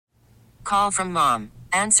call from mom.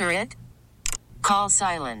 Answer it. Call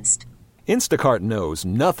silenced. Instacart knows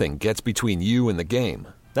nothing gets between you and the game.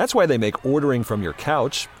 That's why they make ordering from your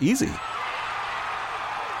couch easy.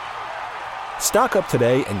 Stock up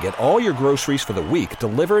today and get all your groceries for the week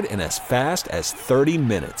delivered in as fast as 30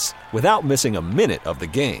 minutes without missing a minute of the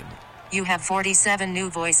game. You have 47 new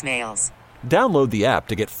voicemails. Download the app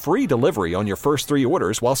to get free delivery on your first 3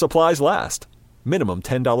 orders while supplies last. Minimum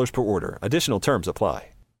 $10 per order. Additional terms apply.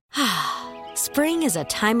 Spring is a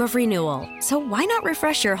time of renewal, so why not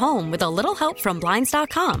refresh your home with a little help from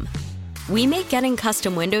Blinds.com? We make getting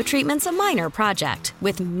custom window treatments a minor project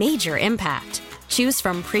with major impact. Choose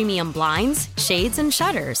from premium blinds, shades, and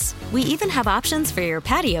shutters. We even have options for your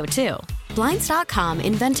patio, too. Blinds.com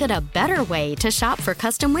invented a better way to shop for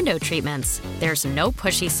custom window treatments. There's no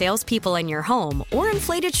pushy salespeople in your home or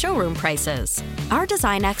inflated showroom prices. Our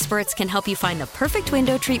design experts can help you find the perfect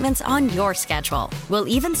window treatments on your schedule. We'll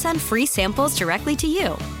even send free samples directly to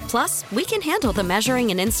you. Plus, we can handle the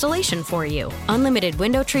measuring and installation for you. Unlimited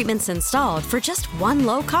window treatments installed for just one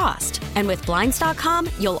low cost. And with Blinds.com,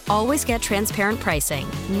 you'll always get transparent pricing.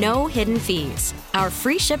 No hidden fees. Our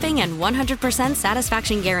free shipping and 100%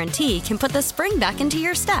 satisfaction guarantee can put the spring back into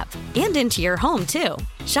your step and into your home, too.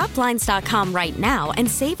 Shop Blinds.com right now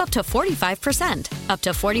and save up to 45%. Up to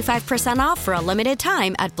 45% off for a limited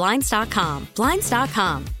time at Blinds.com.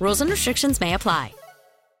 Blinds.com. Rules and restrictions may apply.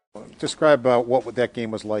 Describe what that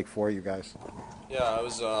game was like for you guys. Yeah, it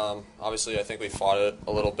was obviously I think we fought it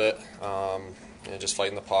a little bit, just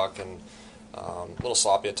fighting the puck and a little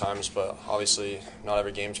sloppy at times, but obviously not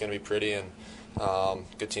every game's going to be pretty, and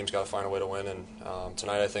good teams got to find a way to win. And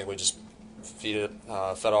tonight I think we just fed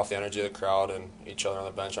off the energy of the crowd and each other on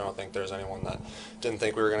the bench. I don't think there's anyone that didn't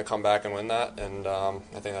think we were going to come back and win that, and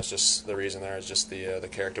I think that's just the reason there is just the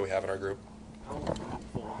character we have in our group.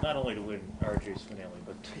 Not only to win RJ's finale,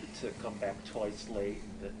 but to come back twice late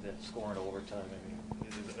and then score in overtime. I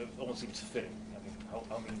mean, it almost seems fitting. I mean,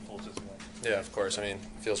 how meaningful is this win? Yeah, of course. I mean,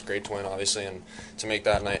 it feels great to win, obviously, and to make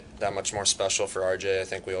that night that much more special for RJ, I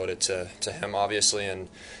think we owed it to him, obviously, and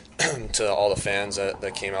to all the fans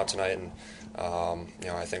that came out tonight. And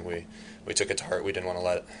I think we took it to heart. We didn't want to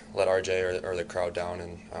let RJ or the crowd down,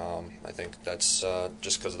 and I think that's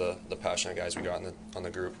just because of the passionate guys we got on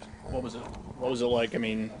the group. What was it like? I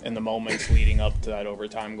mean, in the moments leading up to that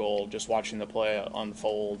overtime goal, just watching the play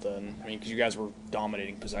unfold, and I mean, because you guys were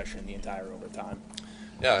dominating possession the entire overtime.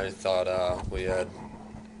 Yeah, I thought we had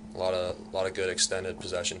a lot of good extended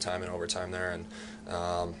possession time in overtime there, and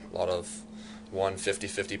a lot of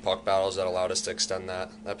 50-50 puck battles that allowed us to extend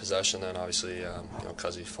that possession. Then obviously,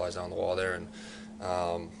 Cuzzy flies down the wall there, and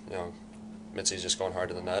Mitzi's just going hard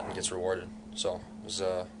to the net and gets rewarded. So it was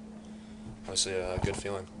obviously a good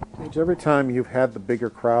feeling. Every time you've had the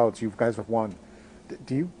bigger crowds, you guys have won.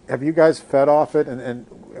 Have you guys fed off it, and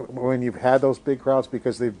when you've had those big crowds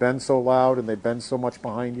because they've been so loud and they've been so much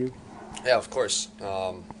behind you? Yeah, of course.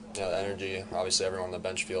 The energy, obviously everyone on the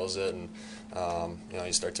bench feels it, and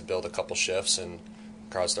you start to build a couple shifts and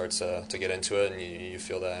the crowd starts to get into it, and you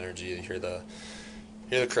feel that energy, you hear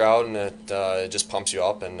the crowd, and it just pumps you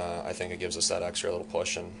up, and I think it gives us that extra little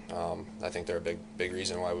push, and I think they're a big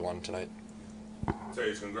reason why we won tonight.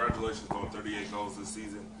 Tage, congratulations on 38 goals this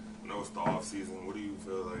season. I know it's the off season. What do you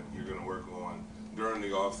feel like you're going to work on during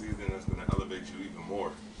the off season that's going to elevate you even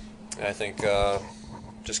more? I think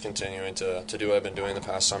just continuing to do what I've been doing the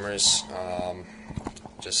past summers. I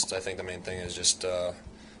think the main thing is just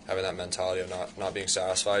having that mentality of not being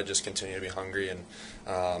satisfied, just continue to be hungry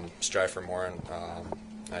and strive for more. And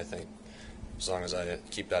I think as long as I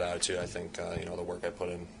keep that attitude, I think the work I put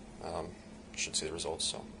in should see the results.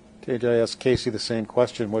 So. Tage, I asked Casey the same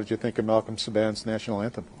question. What did you think of Malcolm Subban's national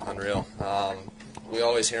anthem? Unreal. We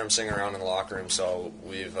always hear him sing around in the locker room, so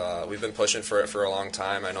we've been pushing for it for a long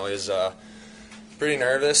time. I know he's pretty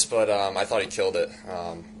nervous, but I thought he killed it.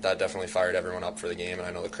 That definitely fired everyone up for the game, and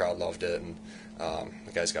I know the crowd loved it, and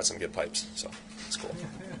the guy's got some good pipes, so it's cool.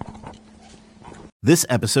 This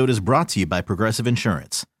episode is brought to you by Progressive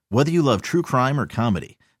Insurance. Whether you love true crime or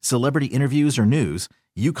comedy, celebrity interviews or news,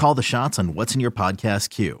 you call the shots on what's in your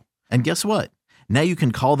podcast queue. And guess what? Now you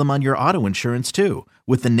can call them on your auto insurance too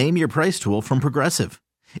with the Name Your Price tool from Progressive.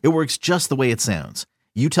 It works just the way it sounds.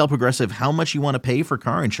 You tell Progressive how much you want to pay for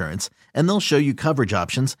car insurance, and they'll show you coverage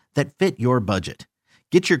options that fit your budget.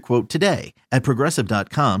 Get your quote today at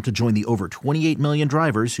Progressive.com to join the over 28 million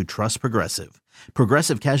drivers who trust Progressive.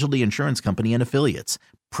 Progressive Casualty Insurance Company and Affiliates.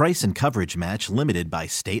 Price and coverage match limited by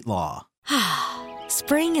state law.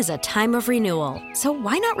 Spring is a time of renewal, so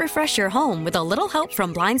why not refresh your home with a little help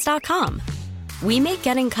from Blinds.com? We make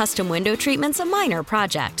getting custom window treatments a minor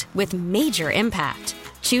project with major impact.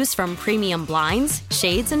 Choose from premium blinds,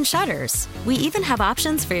 shades, and shutters. We even have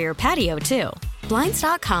options for your patio, too.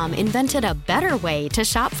 Blinds.com invented a better way to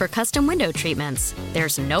shop for custom window treatments.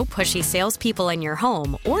 There's no pushy salespeople in your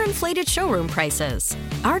home or inflated showroom prices.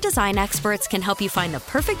 Our design experts can help you find the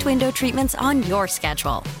perfect window treatments on your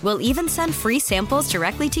schedule. We'll even send free samples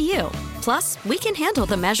directly to you. Plus, we can handle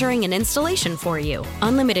the measuring and installation for you.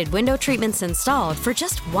 Unlimited window treatments installed for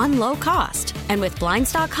just one low cost. And with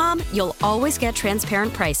Blinds.com, you'll always get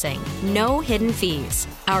transparent pricing. No hidden fees.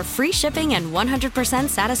 Our free shipping and 100%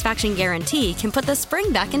 satisfaction guarantee can put the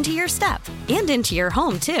spring back into your step and into your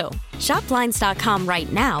home, too. Shop Blinds.com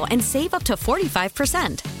right now and save up to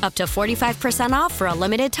 45%. Up to 45% off for a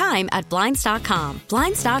limited time at Blinds.com.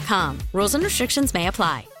 Blinds.com. Rules and restrictions may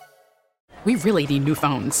apply. We really need new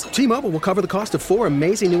phones. T-Mobile will cover the cost of 4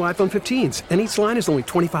 amazing new iPhone 15s, and each line is only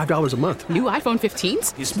 $25 a month. New iPhone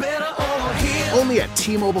 15s? It's better over here. Only at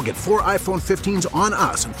T-Mobile, get 4 iPhone 15s on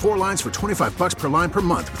us and 4 lines for $25 per line per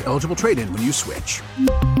month with eligible trade-in when you switch.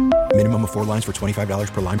 Minimum of 4 lines for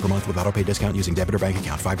 $25 per line per month with autopay discount using debit or bank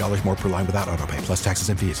account. $5 more per line without autopay, plus taxes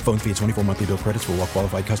and fees. Phone fee at 24 monthly bill credits for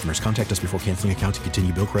well-qualified customers. Contact us before canceling account to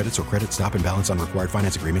continue bill credits or credit stop and balance on required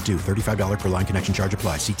finance agreement due. $35 per line connection charge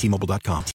applies. See T-Mobile.com.